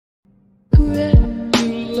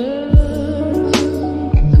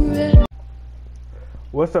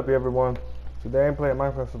What's up, everyone? Today I'm playing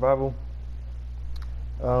Minecraft Survival.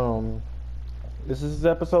 Um, this is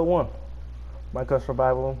episode 1. Minecraft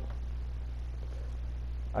Survival.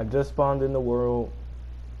 I just spawned in the world.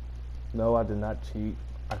 No, I did not cheat.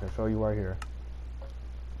 I can show you right here.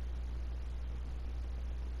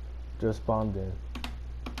 Just spawned in.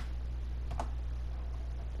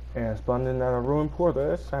 And spawned in at a ruined portal.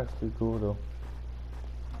 That's actually cool though.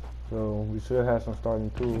 So we should have some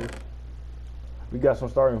starting tools. We got some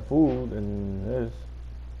starting food and this.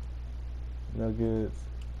 Nuggets,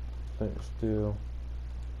 steel,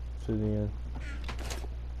 obsidian,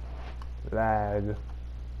 lag.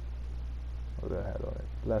 What did I have on it?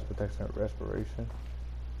 Blast protection, respiration.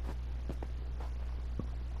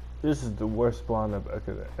 This is the worst spawn I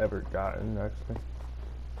could have ever gotten, actually.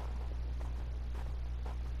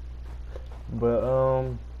 But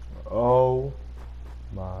oh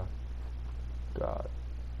my god.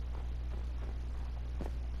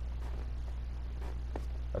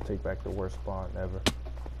 I take back the worst spawn ever.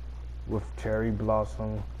 With cherry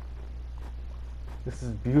blossom. This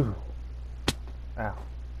is beautiful. Ow.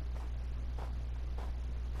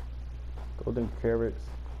 Golden carrots.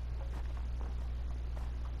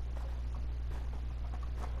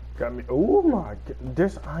 Got me. Oh my god.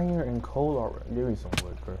 There's iron and coal already. Give me some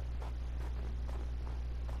wood, bro.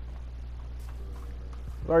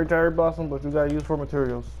 Sorry, cherry blossom, but you gotta use for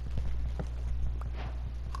materials.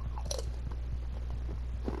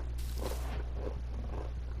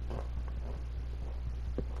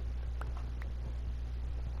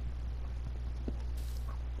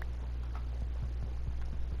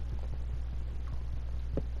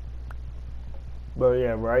 But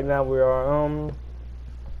yeah, right now we are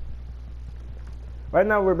right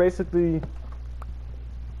now we're basically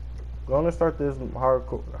gonna start this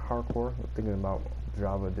hardcore. I'm thinking about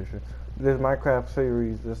Java edition. This Minecraft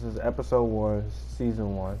series. This is episode 1,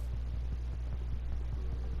 season 1.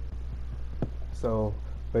 So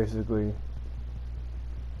basically,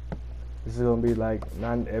 this is gonna be like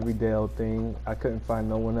not an everyday thing. I couldn't find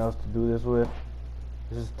no one else to do this with.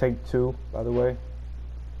 This is take 2, by the way.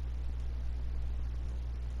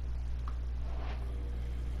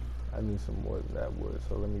 I need some more than that wood,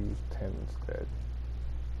 so let me use 10 instead.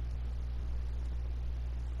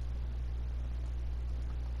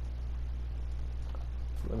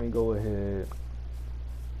 Let me go ahead.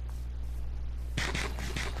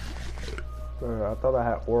 I thought I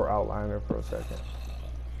had ore outliner for a second.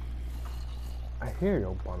 I hear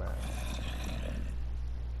your bum ass.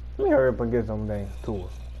 Let me hurry up and get some dang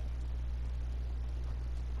tools.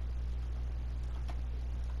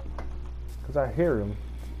 Cause I hear him.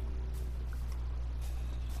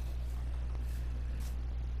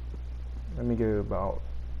 Let me get about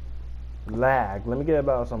lag. Let me get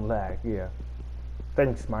about some lag, yeah.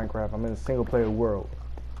 Thanks, Minecraft. I'm in a single player world.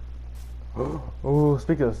 Oh,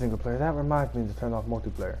 speaking of single player, that reminds me to turn off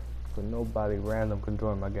multiplayer. So nobody random can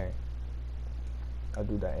join my game. I'll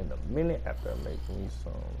do that in a minute after I make me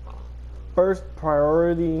some. First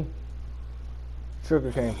priority,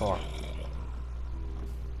 sugarcane farm.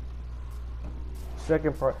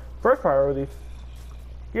 First priority,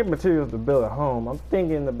 get materials to build a home. I'm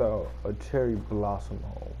thinking about a cherry blossom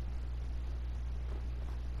home.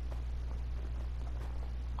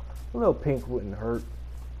 A little pink wouldn't hurt.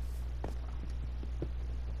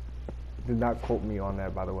 Do not quote me on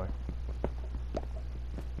that, by the way.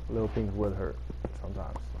 A little pink would hurt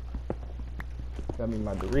sometimes. Got me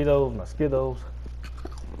my Doritos, my Skittles.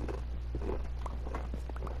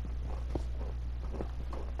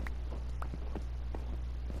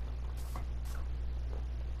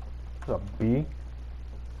 What's up, bee?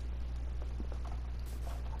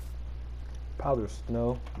 Powdered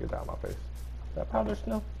snow. Get out of my face. Is that powdered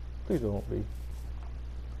snow? Please don't be.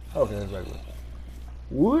 Okay, that's regular.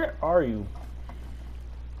 Where are you?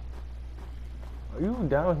 Are you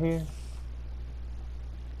down here?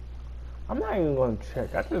 I'm not even gonna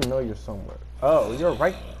check. I just know you're somewhere. Oh, you're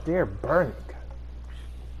right there burning.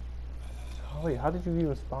 Oh wait, how did you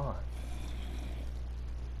even spawn?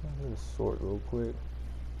 Let me sort real quick.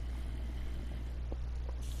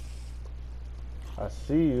 I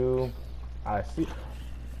see you. I see.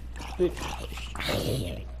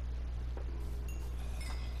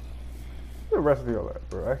 The rest of your life,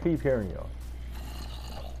 bro. I keep hearing y'all.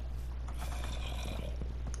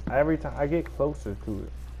 Every time I get closer to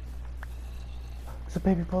it. It's a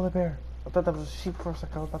baby polar bear. I thought that was a sheep for a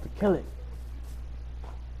second. I was about to kill it.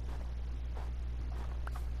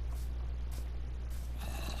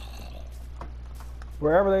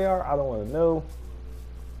 Wherever they are, I don't want to know.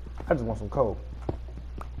 I just want some coal.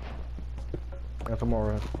 And some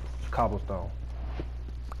more cobblestone.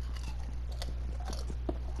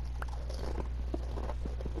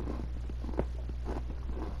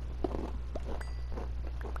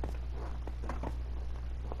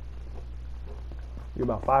 You're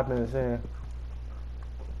about 5 minutes in.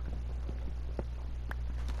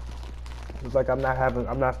 It's like I'm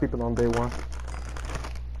not sleeping on day one.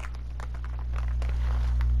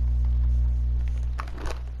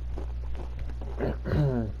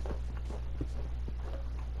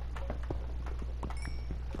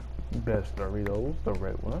 Best Doritos, the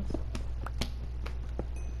red ones.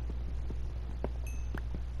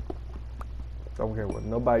 Don't care what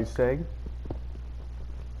nobody say.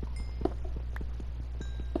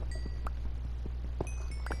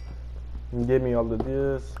 And give me all of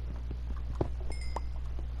this.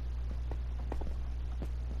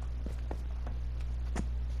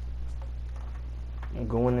 I'm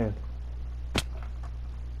going in. It's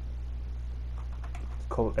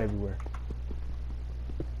cold everywhere.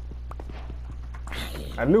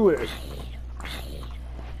 I knew it.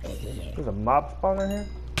 There's a mob spawner here.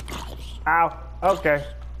 Ow. Okay.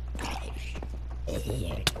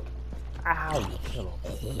 Ow, you son of a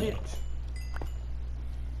bitch.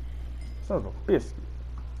 Son of a biscuit.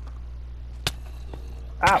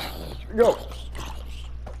 Ow. Yo.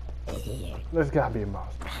 There's gotta be a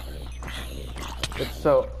mob spawner. It's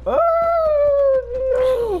so. Oh,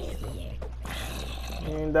 no.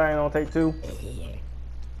 You ain't dying on take two.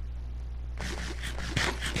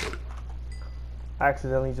 I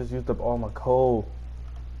accidentally just used up all my coal.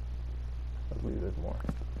 Let's leave this more.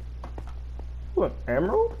 Ooh, an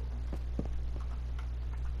emerald?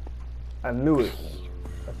 I knew it.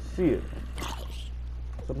 I see it.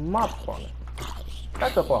 It's a mob spawner.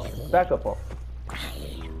 Back up off. Back up off.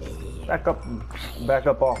 Back up. Back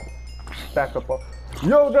up off. Back up off.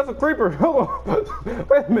 Yo, that's a creeper. Hold on.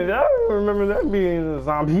 Wait a minute. I don't remember that being a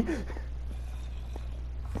zombie.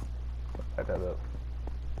 Back that up.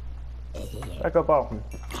 Back up off me.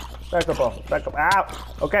 Back up off. Back up. Ow.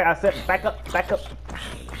 Okay, I said back up. Back up.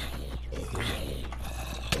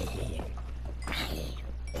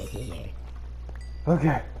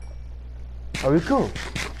 Okay. Are we cool?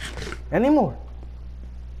 Any more?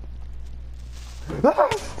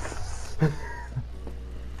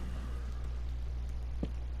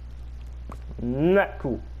 Not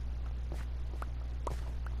cool.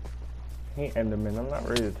 Hey, Enderman, I'm not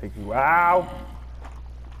ready to take you out.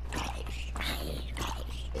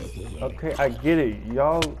 Okay, I get it.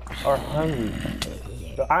 Y'all are hungry.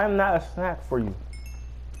 So I'm not a snack for you.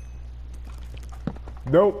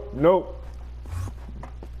 Nope, nope.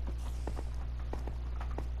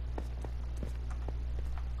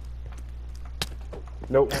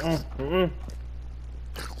 Nope.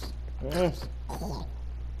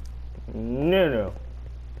 No.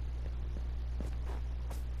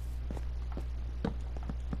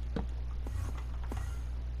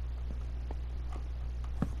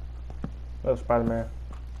 Oh, Spider-Man.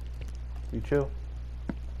 You chill?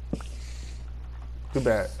 Too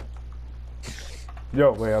bad.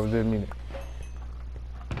 Yo, wait, I didn't mean it.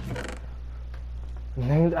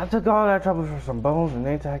 I took all that trouble for some bones and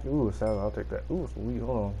name tag. Ooh, a salad, I'll take that. Ooh, sweet,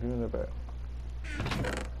 hold on, give me that back.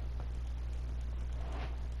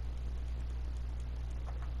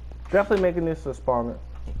 Definitely making this a spawner.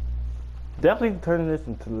 Definitely turning this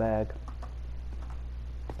into lag.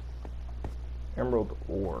 Emerald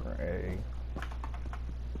ore, a.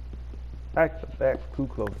 Back, too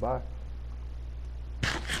close by.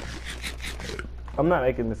 I'm not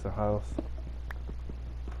making this a house,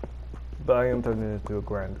 but I am turning it into a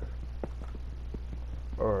grinder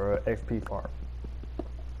or a XP farm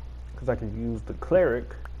because I can use the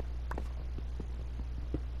cleric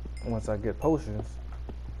once I get potions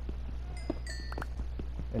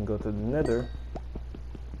and go to the nether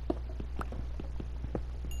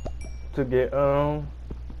to get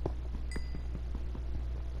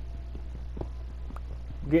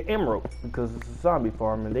emeralds because it's a zombie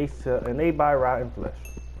farm and they sell and they buy rotten flesh.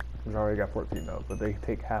 Which I already got 14 of, but they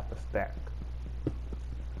take half a stack.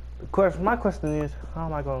 My question is, how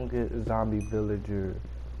am I gonna get a zombie villager?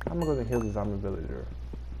 How am I gonna kill the zombie villager?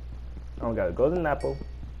 I don't got a golden apple.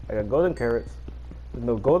 I got golden carrots. There's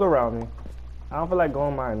no gold around me. I don't feel like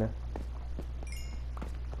going mining.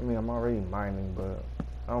 I mean, I'm already mining, but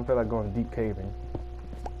I don't feel like going deep caving.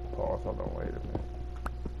 Pause. Hold on. Wait a minute.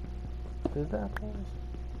 Is that pause?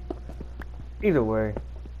 Either way,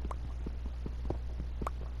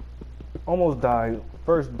 almost died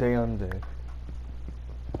first day on day,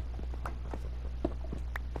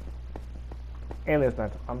 and it's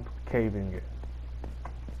not. I'm caving it.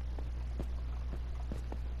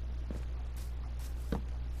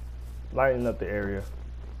 Lighting up the area.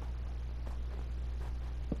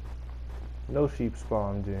 No sheep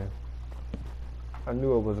spawned in. I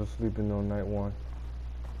knew I wasn't sleeping on night one.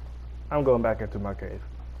 I'm going back into my cave.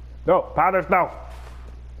 No, powders, no.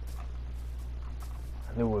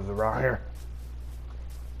 I knew it was around here.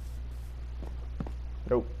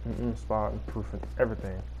 Nope. Spot proofing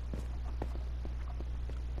everything.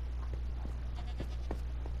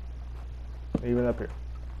 Even up here.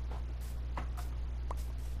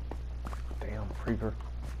 Damn creeper.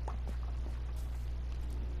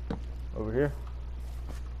 Over here.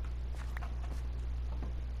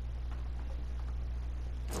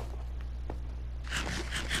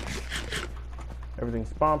 Everything's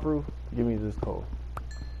spawn proof. Give me this coal.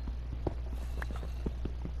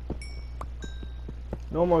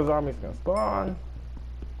 No more zombies can spawn.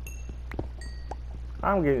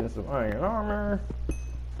 I'm getting some iron armor.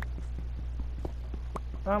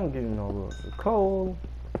 I'm getting all those coal.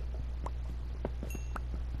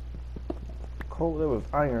 Coal, there was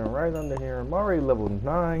iron right under here. I'm already level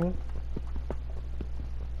 9.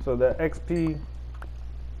 So that XP,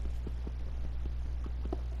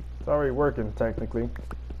 it's already working technically.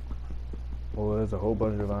 Well, there's a whole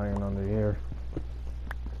bunch of iron under here.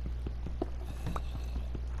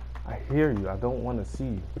 I hear you. I don't want to see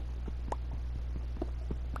you.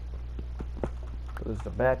 It's a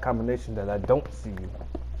bad combination that I don't see you.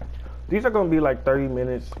 These are going to be like 30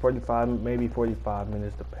 minutes, 45, maybe 45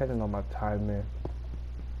 minutes, depending on my time, man.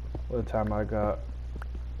 What time I got?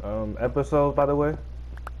 Episodes, by the way.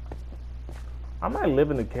 I might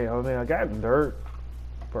live in the cave. I mean, I got dirt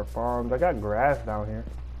for farms. I got grass down here.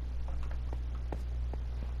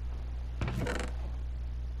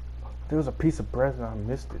 There was a piece of bread and I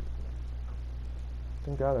missed it.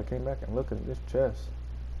 Thank God I came back and looked at this chest.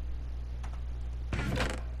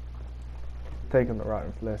 Taking the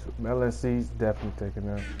rotten flesh. Melon seeds, definitely taking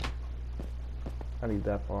that. I need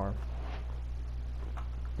that farm.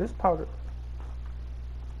 This powder.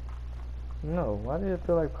 No, why did it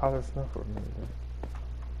feel like powder snuff for me?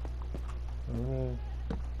 I mean,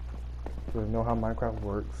 to know how Minecraft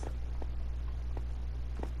works.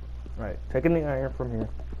 Right, taking the iron from here.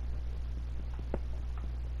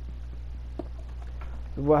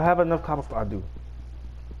 Do I have enough cobblestone? I do.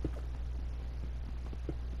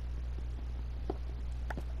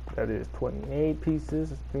 That is 28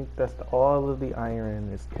 pieces. I think that's all of the iron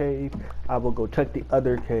in this cave. I will go check the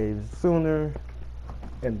other caves sooner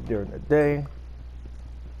and during the day.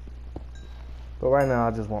 But right now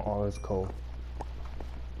I just want all this coal.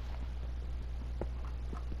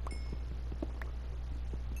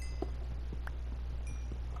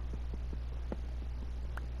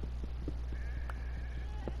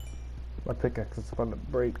 My pickaxe is fun to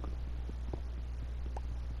break.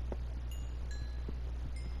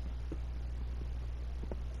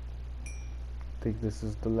 I think this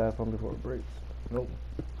is the last one before it breaks. Nope.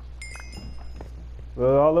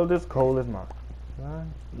 Well, all of this coal is mine.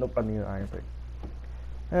 Nope, I need an iron pick.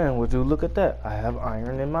 And would you look at that? I have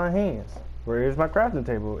iron in my hands. Where is my crafting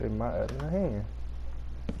table? In my hand.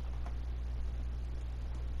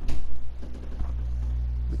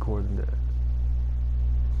 Recording that.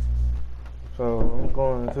 So I'm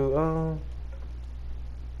going to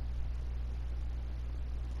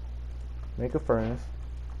make a furnace.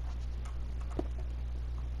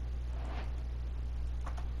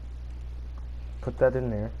 Put that in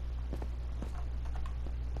there.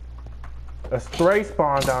 A stray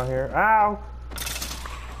spawn down here. Ow!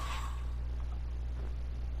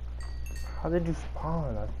 How did you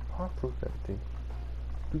spawn? I spawn-proofed everything.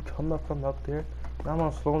 You come up from up there. Now I'm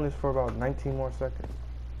on slowness for about 19 more seconds.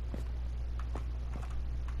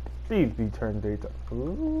 Please be turned daytime.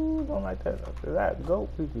 Ooh, don't like that. After that, go.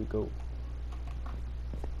 Please be go.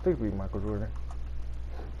 Please be Michael Jordan.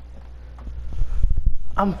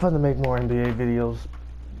 I'm fun to make more NBA videos,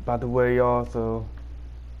 by the way, y'all, so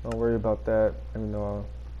don't worry about that. Let me know.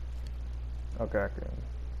 Okay,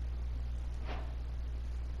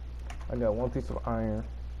 I got one piece of iron,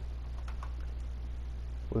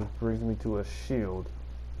 which brings me to a shield.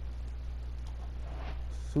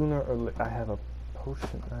 Sooner or later, I have a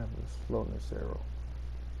potion. I have a slowness arrow.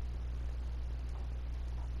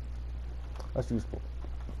 That's useful.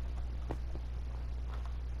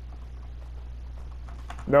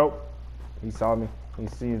 Nope. He saw me. He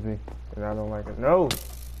sees me. And I don't like it. No!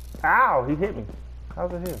 Ow! He hit me.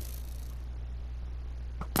 How's it him?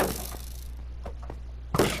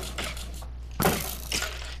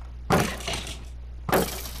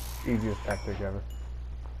 Easiest tactic ever.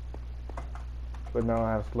 But now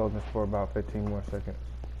I have slowness for about 15 more seconds.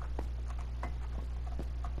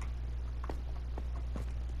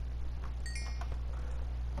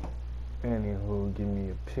 Anywho, give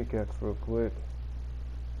me a pickaxe real quick.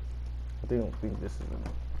 I don't think this is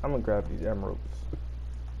enough. I'm gonna grab these emeralds.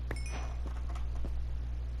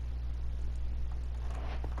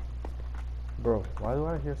 Bro, why do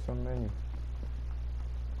I hear so many?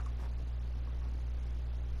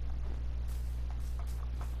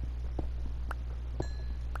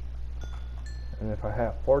 And if I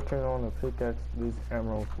had fortune on the pickaxe, these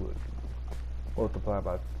emeralds would multiply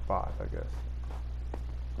by 5, I guess.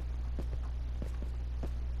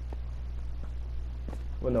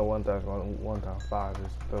 Well, no, 1 times 5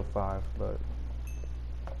 is still 5, but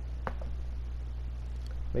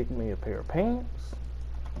make me a pair of pants.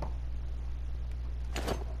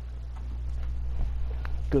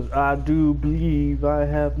 Cause I do believe I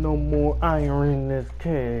have no more iron in this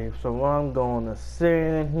cave, so I'm gonna sit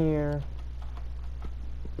in here.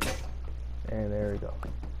 And there we go.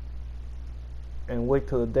 And wait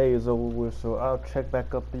till the day is over with, so I'll check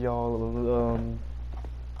back up to y'all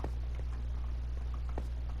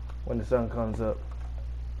when the sun comes up.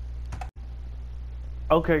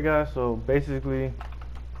 Okay guys, so basically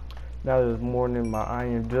now that it's morning, my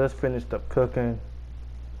iron just finished up cooking.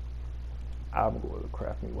 I'm going to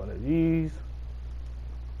craft me one of these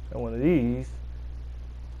and one of these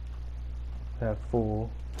have full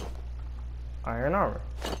iron armor.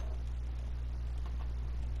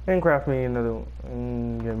 And craft me another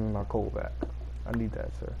one. Give me my coal back. I need that,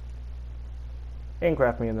 sir. And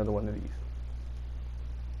craft me another one of these.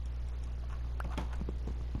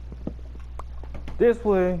 This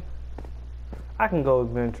way, I can go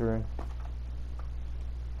adventuring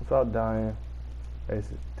without dying,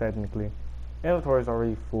 basically, technically. Inventory is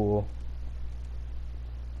already full.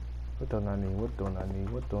 What don't I need? What don't I need?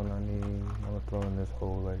 What don't I need? I'm gonna throw in this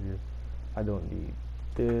hole right here. I don't need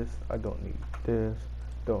this. I don't need this.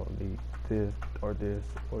 Don't need this or this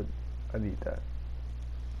or I need that.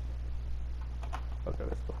 Okay,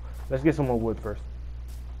 let's go. Let's get some more wood first.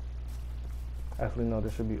 Actually, no,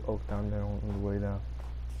 there should be oak down there on the way down.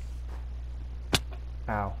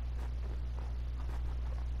 Ow.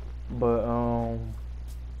 But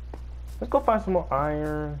let's go find some more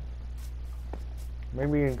iron.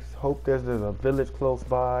 Maybe hope there's a village close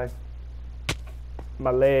by.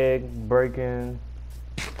 My leg breaking.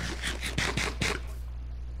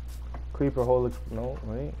 Creeper hole. No,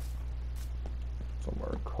 wait.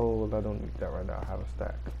 Somewhere cold. I don't need that right now. I have a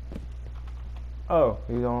stack. Oh,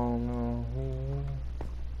 you don't know.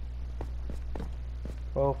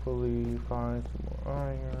 Hopefully find some more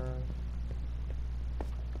iron.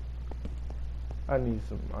 I need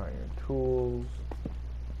some iron tools.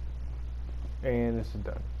 And this is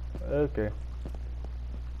done. Okay.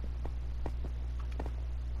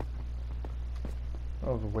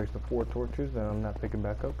 That was a waste of 4 torches that I'm not picking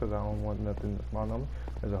back up because I don't want nothing to spawn on me.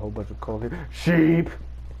 There's a whole bunch of coal here. Sheep!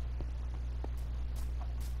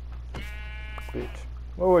 Bitch.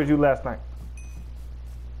 Where was you last night?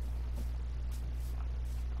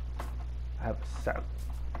 I have a saddle.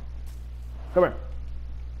 Come here.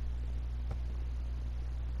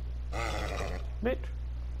 Bitch.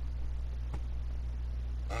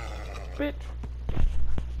 Bitch.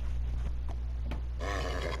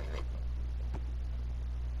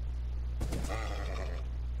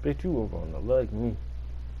 Bitch, you are gonna like me.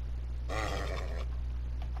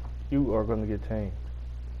 You are gonna get tamed.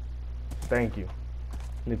 Thank you.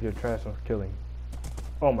 And if you're trash, I'm killing you.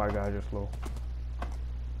 Oh my god, you're slow.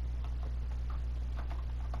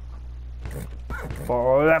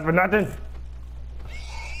 For all that for nothing.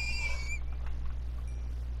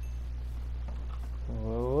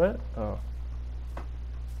 What? Oh.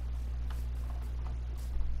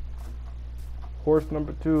 Horse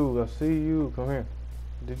number 2, I see you. Come here.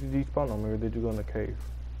 Did you despawn on me or did you go in the cave?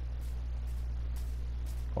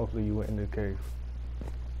 Hopefully you went in the cave.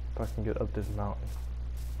 If I can get up this mountain.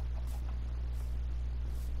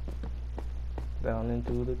 Down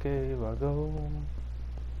into the cave I go.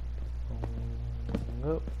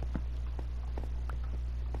 Up.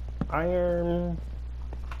 Iron.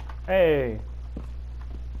 Hey.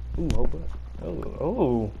 Ooh, open.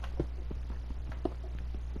 Oh.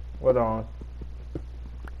 Hold on.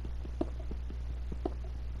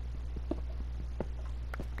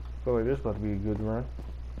 Feel like this is about to be a good run.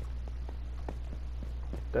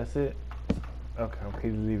 That's it. Okay,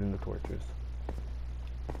 I'm leaving the torches.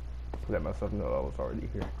 Let myself know I was already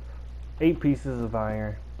here. 8 pieces of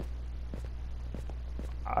iron.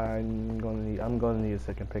 I'm gonna need a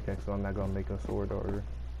second pickaxe, so I'm not gonna make a sword order.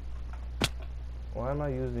 Why am I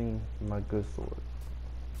using my good sword?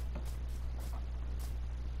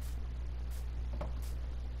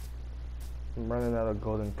 I'm running out of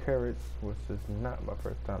golden carrots, which is not my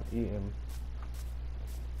first time eating.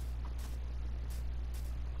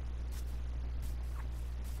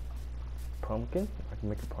 Pumpkin? I can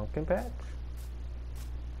make a pumpkin patch.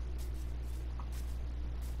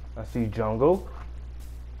 I see jungle.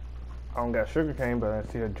 I don't got sugarcane, but I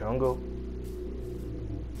see a jungle.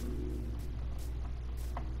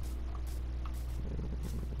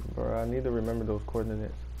 Bro, I need to remember those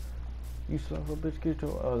coordinates. You son of a bitch, get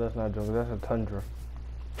your... Oh, that's not jungle, that's a tundra.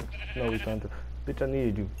 No, we tundra. Bitch, I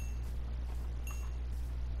needed you.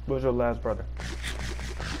 Where's your last brother?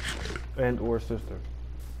 And or sister?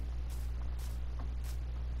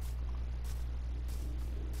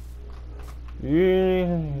 Yeah,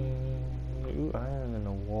 you iron in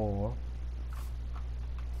the wall.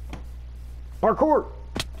 Parkour!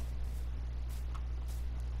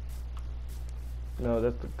 No,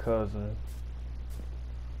 that's the cousin.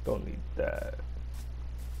 Don't need that.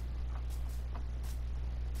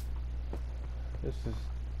 This is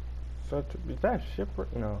such a... Is that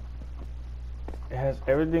shipwreck? No. It has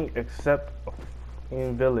everything except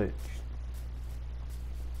in village.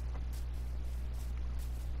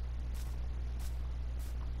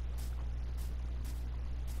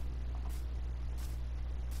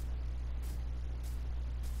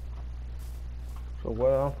 So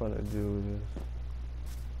what I'm gonna do is,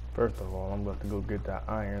 first of all, I'm about to go get that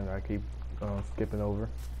iron that I keep skipping over.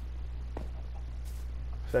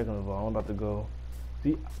 Second of all, I'm about to go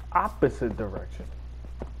the opposite direction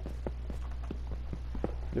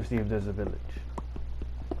to see if there's a village.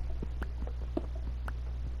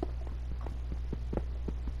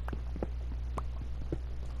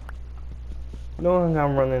 Knowing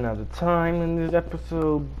I'm running out of time in this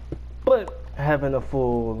episode, but having a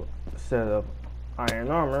full set of iron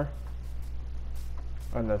armor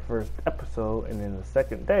on the first episode, and then the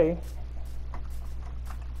second day,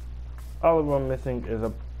 all of I'm missing is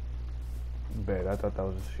a bed. I thought that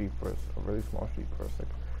was a sheep first, a really small sheep for a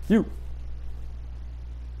second. You!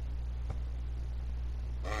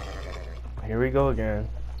 Here we go again.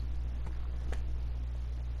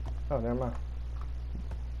 Oh, never mind.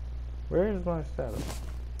 Where is my saddle?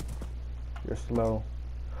 You're slow.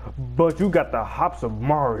 But you got the hops of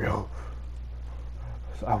Mario.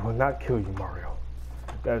 So I will not kill you, Mario.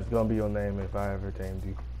 That's gonna be your name if I ever tamed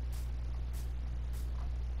you.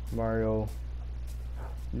 Mario.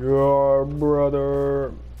 Your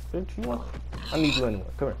brother. Bitch, you want? I need you anyway.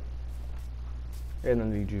 Come here. And I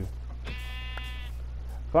need you.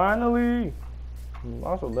 Finally! I'm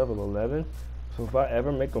also level 11. So if I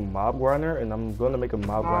ever make a mob grinder, and I'm gonna make a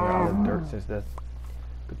mob grinder out of dirt since that's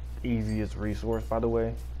the easiest resource, by the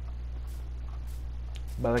way.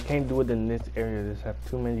 But I can't do it in this area. This have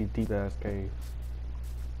too many deep ass caves.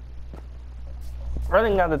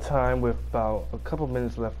 Running out of time with about a couple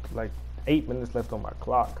minutes left, like 8 minutes left on my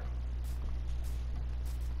clock.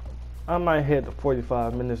 I might hit the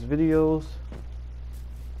 45 minutes videos.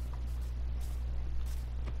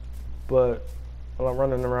 But while I'm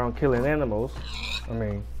running around killing animals, I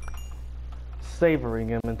mean, savoring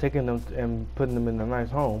them and taking them and putting them in a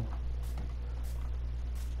nice home,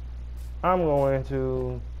 I'm going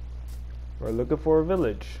to, we're looking for a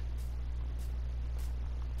village.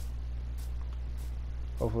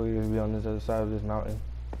 Hopefully it'll be on this other side of this mountain.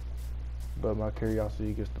 But my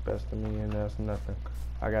curiosity gets the best of me, and that's nothing.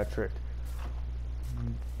 I got tricked.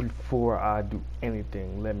 Before I do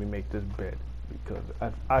anything, let me make this bed. Because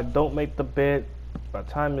if I don't make the bed, by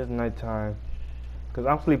the time it's nighttime, because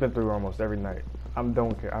I'm sleeping through almost every night. I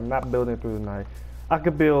don't care. I'm not building through the night. I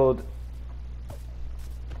could build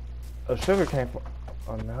a sugar cane for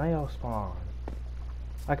a Nile spawn.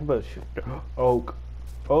 I could build oak,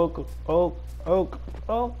 oak, oak, oak,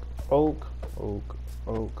 oak, oak, oak,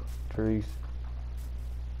 oak, trees.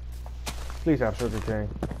 Please have sugar cane,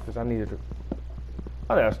 because I needed it.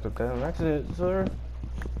 Oh, that's an accident, sir.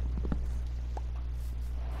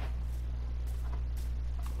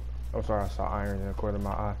 Oh, sorry, I saw iron in the corner of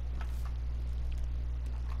my eye.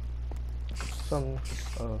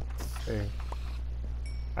 Hey.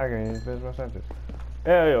 I can't even finish my sentence.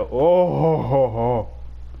 Hey, yo. Oh, ho, ho.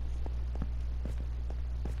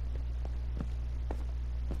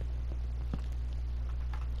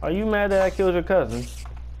 Are you mad that I killed your cousin?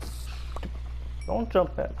 Don't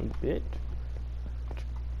jump at me, bitch.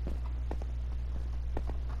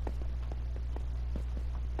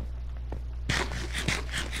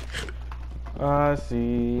 I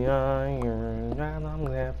see iron and I'm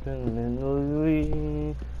definitely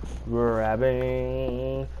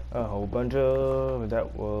grabbing a whole bunch of.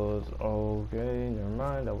 That was okay, never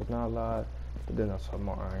mind, that was not a lot. But then I saw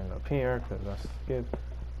more iron up here because I skipped.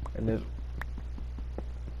 And there's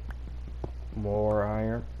more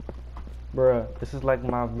iron. Bruh, this is like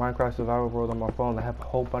my Minecraft survival world on my phone. I have a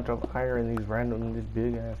whole bunch of iron in these random, these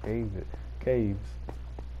big ass caves.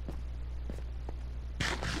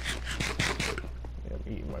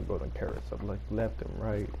 Eating my golden carrots up like left and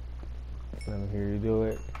right. Let me hear you do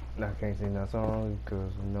it. I can't sing that song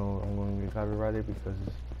because I know I'm going to get copyrighted because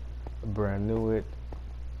it's brand new.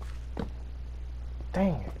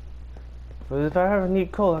 Dang it. But if I ever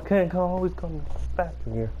need coal, I can't always come back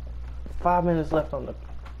from here. 5 minutes left on the...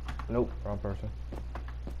 Nope, wrong person.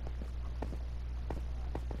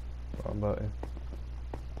 Wrong button.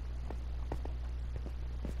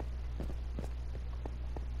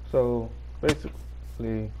 So,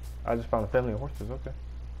 basically, I just found a family of horses, okay.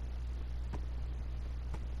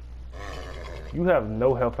 You have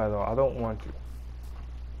no health at all. I don't want you.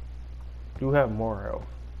 You have more health,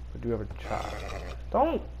 but you have a child.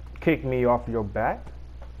 Don't kick me off your back.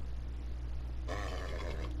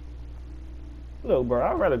 Look, bro,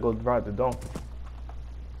 I'd rather go ride the donkey.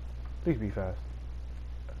 Please be fast.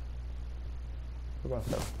 What about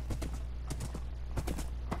that?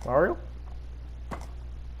 Mario?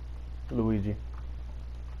 Luigi.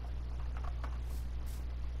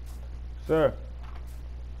 Sir.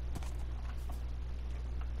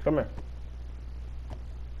 Come here.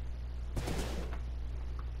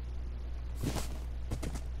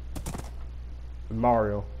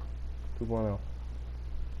 Mario 2.0.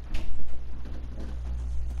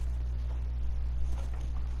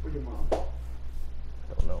 Where's your mom?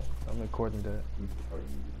 Don't know. I'm recording that.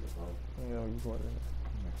 You know, recording it.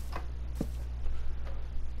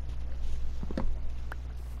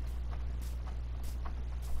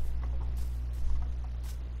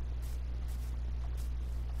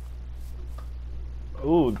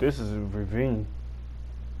 Oh, this is a ravine.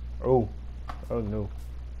 Oh no.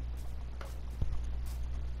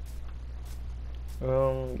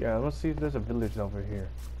 Yeah, let's see if there's a village over here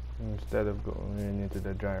instead of going into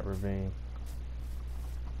the giant ravine.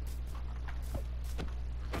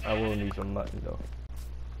 I will need some mutton though.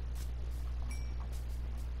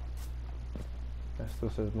 That still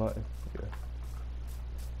says mutton. Yeah.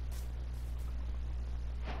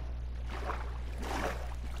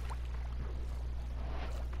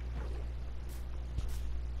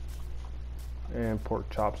 And pork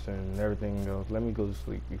chops and everything goes. Let me go to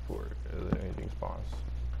sleep before anything spawns.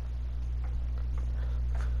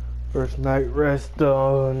 First night rest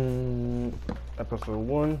on episode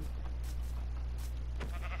 1.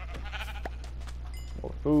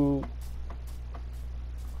 More food.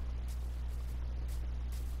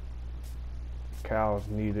 Cows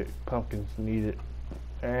needed. Pumpkins needed.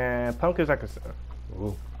 And pumpkins I can sell.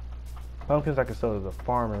 Ooh. Pumpkins I can sell to the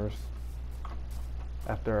farmers.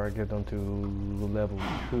 After I get them to level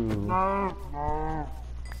 2.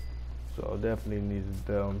 So I definitely needed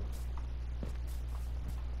them.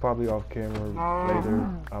 Probably off camera later,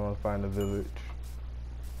 I'm gonna find a village.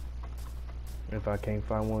 If I can't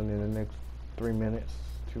find one in the next 3 minutes,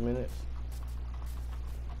 2 minutes.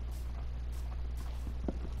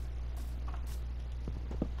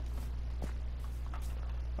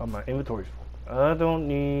 Oh, my inventory's full. I don't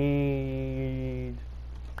need...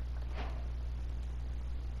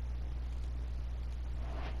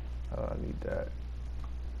 I need that.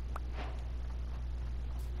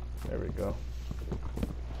 There we go.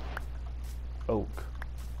 Oak.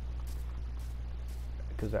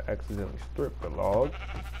 Because I accidentally stripped the log.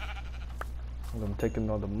 And I'm taking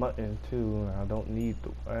all the mutton too, and I don't need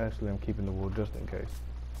the... Actually, I'm keeping the wool just in case.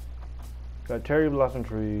 Got cherry blossom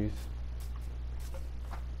trees.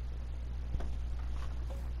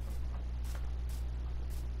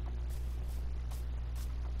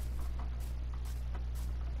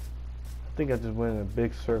 I think I just went in a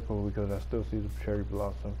big circle because I still see the cherry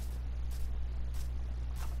blossom.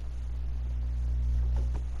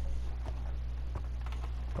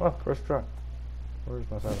 Oh, first try. Where's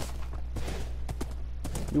my saddle?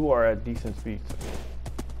 You are at decent speed,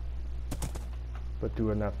 but you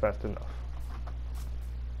are not fast enough.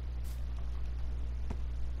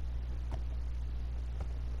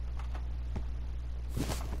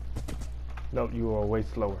 No, you are way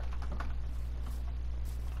slower.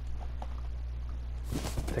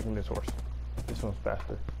 Taking this horse. This one's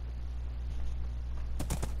faster.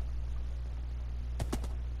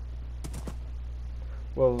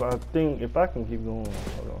 Well, I think if I can keep going,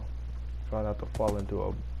 hold on. Try not to fall into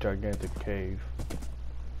a gigantic cave.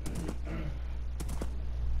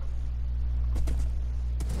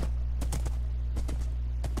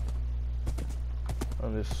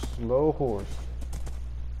 On this slow horse.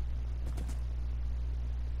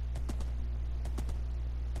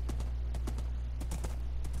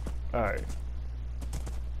 Alright.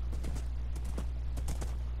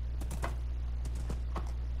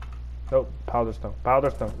 Nope, powder stone. Powder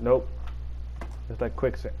stone. Nope. It's like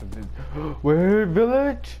quicksand. Where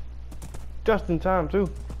village? Just in time too.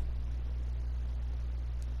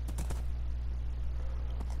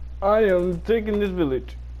 I am taking this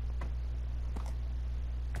village.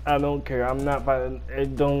 I don't care. I'm not fighting.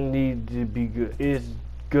 It don't need to be good. It's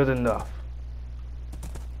good enough.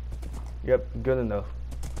 Yep, good enough.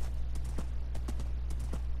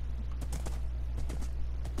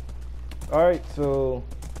 Alright, so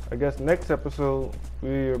I guess next episode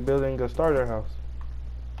we are building a starter house.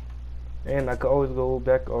 And I could always go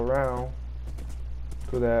back around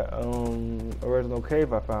to that original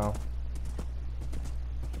cave I found.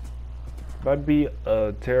 Might be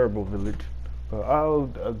a terrible village, but I'll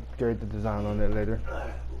upgrade the design on it later.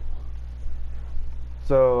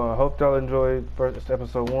 So I hope y'all enjoyed first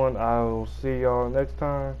episode 1. I'll see y'all next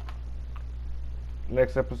time.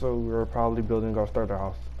 Next episode we're probably building our starter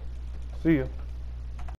house. See ya.